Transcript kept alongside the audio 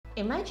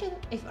Imagine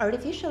if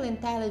artificial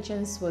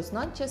intelligence was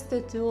not just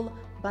a tool,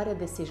 but a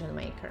decision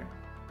maker.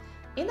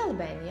 In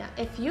Albania,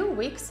 a few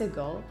weeks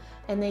ago,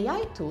 an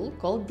AI tool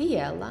called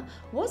Diela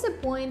was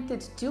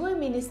appointed to a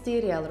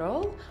ministerial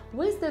role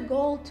with the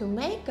goal to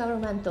make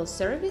governmental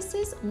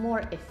services more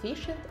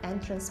efficient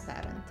and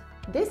transparent.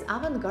 This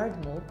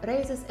avant-garde move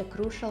raises a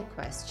crucial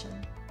question.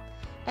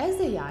 As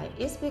AI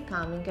is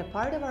becoming a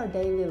part of our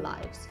daily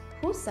lives,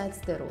 who sets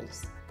the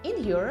rules?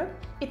 In Europe,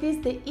 it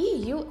is the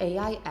EU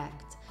AI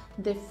Act,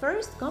 the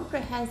first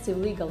comprehensive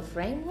legal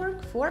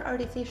framework for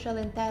artificial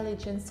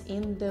intelligence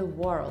in the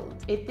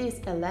world. It is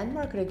a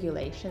landmark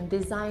regulation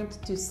designed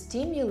to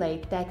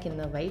stimulate tech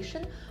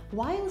innovation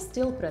while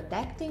still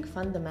protecting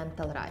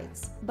fundamental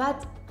rights.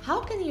 But how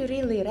can you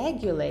really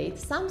regulate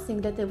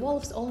something that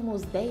evolves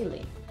almost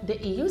daily? The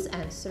EU's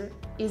answer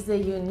is a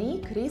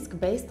unique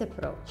risk-based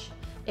approach,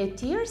 a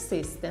tier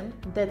system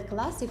that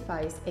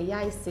classifies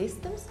AI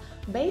systems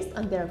based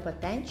on their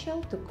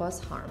potential to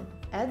cause harm.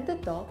 At the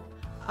top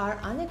are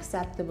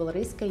unacceptable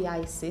risk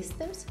AI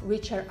systems,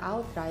 which are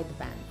outright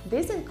banned.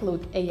 These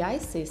include AI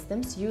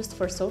systems used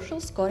for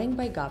social scoring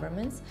by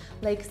governments,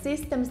 like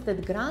systems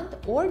that grant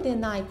or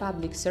deny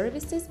public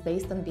services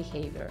based on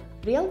behavior.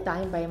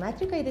 Real-time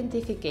biometric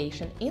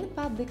identification in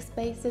public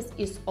spaces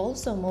is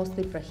also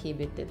mostly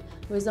prohibited,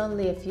 with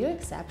only a few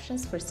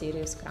exceptions for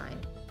serious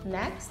crime.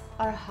 Next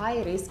are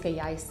high-risk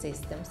AI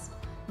systems.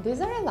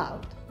 These are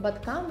allowed,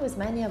 but come with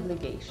many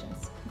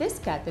obligations. This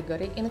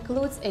category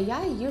includes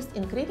AI used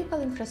in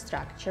critical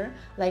infrastructure,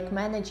 like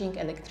managing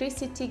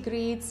electricity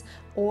grids,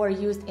 or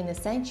used in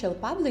essential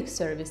public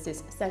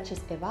services, such as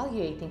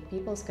evaluating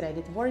people's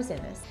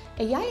creditworthiness.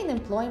 AI in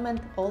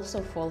employment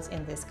also falls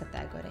in this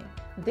category.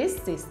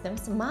 These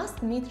systems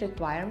must meet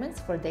requirements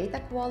for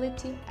data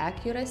quality,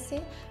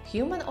 accuracy,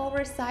 human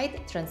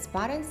oversight,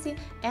 transparency,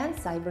 and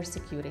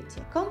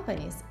cybersecurity.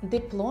 Companies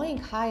deploying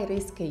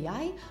high-risk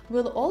AI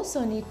will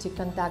also need to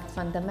conduct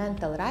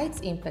fundamental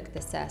rights impact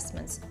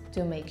assessments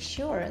to make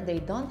sure they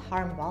don't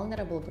harm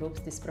vulnerable groups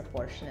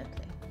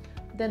disproportionately.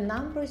 The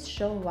numbers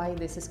show why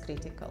this is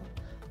critical.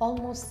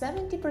 Almost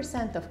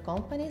 70% of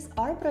companies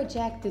are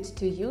projected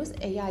to use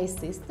AI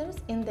systems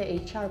in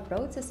the HR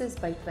processes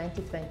by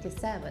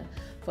 2027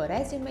 for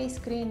resume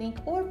screening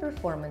or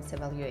performance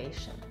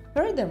evaluation.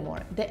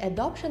 Furthermore, the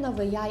adoption of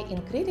AI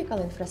in critical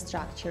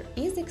infrastructure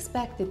is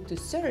expected to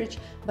surge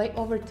by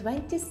over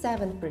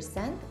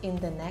 27% in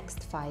the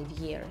next 5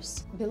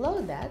 years.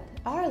 Below that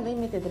are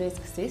limited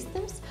risk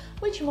systems,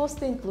 which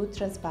mostly include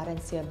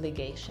transparency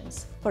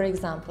obligations. For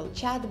example,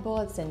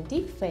 chatbots and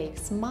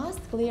deepfakes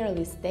must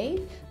clearly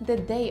state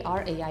that they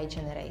are AI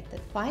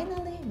generated.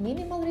 Finally,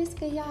 minimal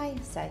risk AI,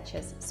 such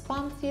as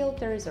spam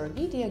filters or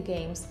video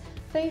games,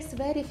 face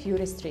very few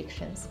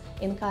restrictions,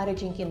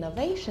 encouraging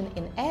innovation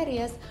in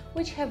areas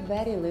which have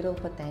very little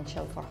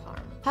potential for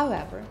harm.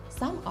 However,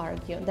 some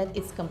argue that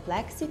its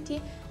complexity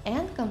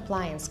and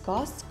compliance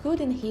costs could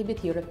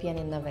inhibit European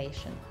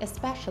innovation,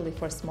 especially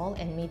for small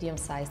and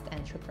medium-sized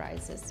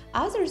enterprises.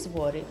 Others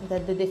worry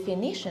that the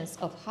definitions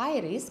of high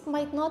risk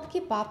might not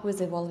keep up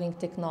with evolving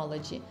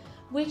technology,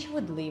 which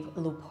would leave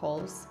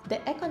loopholes.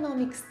 The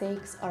economic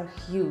stakes are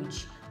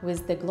huge,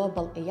 with the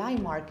global AI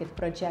market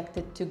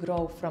projected to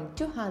grow from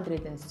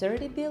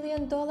 $230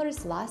 billion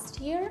last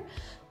year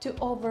to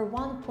over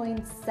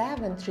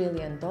 $1.7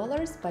 trillion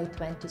by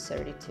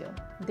 2032.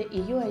 The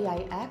EU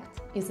AI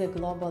Act is a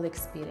global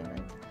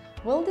experiment.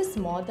 Will this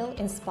model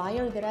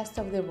inspire the rest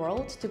of the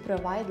world to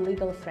provide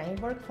legal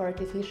framework for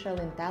artificial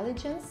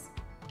intelligence?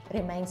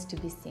 Remains to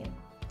be seen.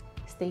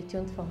 Stay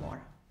tuned for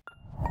more.